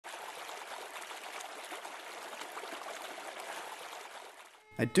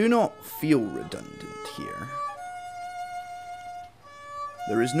I do not feel redundant here.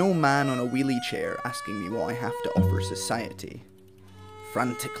 There is no man on a wheelie chair asking me what I have to offer society,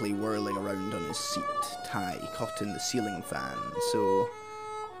 frantically whirling around on his seat, tie caught in the ceiling fan, so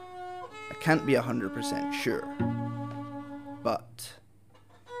I can't be 100% sure. But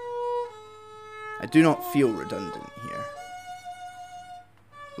I do not feel redundant here.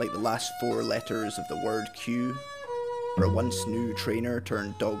 Like the last 4 letters of the word Q, where a once new trainer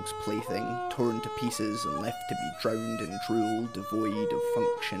turned dog's plaything, torn to pieces and left to be drowned in drool, devoid of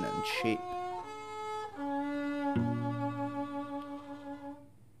function and shape.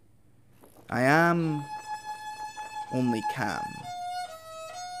 I am only calm.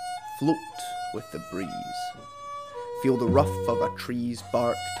 Float with the breeze. Feel the rough of a tree's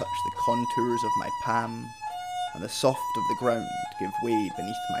bark touch the contours of my palm, and the soft of the ground give way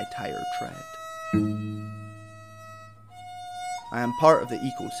beneath my tired tread. I am part of the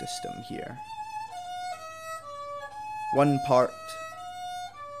ecosystem here. One part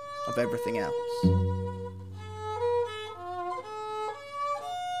of everything else.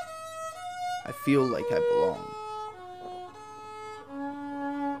 I feel like I belong.